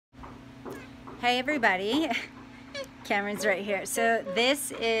Hey everybody, Cameron's right here. So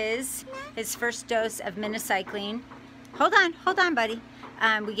this is his first dose of minocycline. Hold on buddy.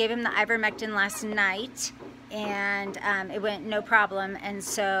 We gave him the Ivermectin last night and it went no problem, and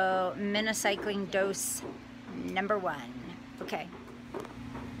so minocycline dose number 1. Okay.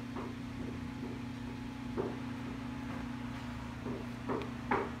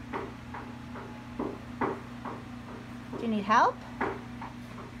 Do you need help?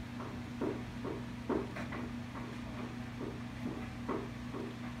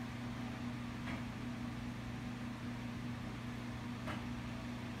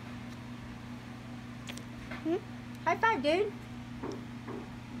 High five, dude.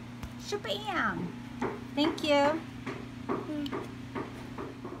 Shabam. Thank you.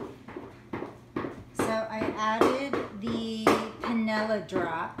 So I added the vanilla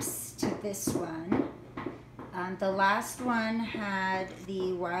drops to this one. The last one had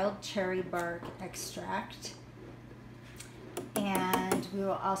the wild cherry bark extract. And we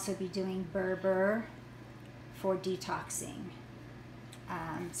will also be doing berber for detoxing.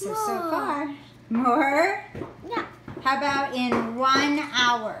 So far, more? Yeah. How about in 1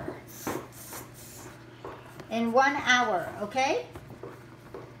 hour? In 1 hour, okay?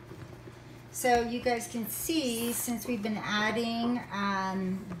 So you guys can see, since we've been adding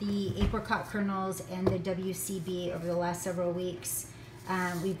the apricot kernels and the WCB over the last several weeks,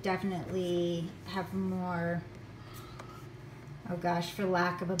 we definitely have more, oh gosh, for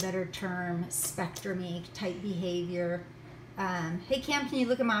lack of a better term, spectrum-y type behavior. Hey Cam, can you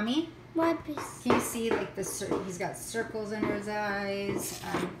look at mommy? What piece? Can you see like he's got circles under his eyes,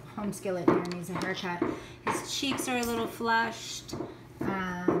 home skillet here needs a haircut. His cheeks are a little flushed.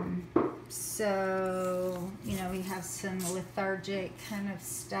 So, you know, we have some lethargic kind of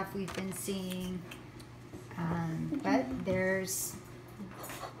stuff we've been seeing. But there's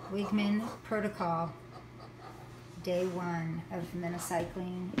Wiegman Protocol, day 1 of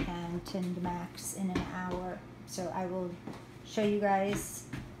minocycline and Tindimax in an hour. So I will show you guys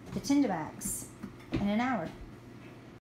the Tindimax in an hour.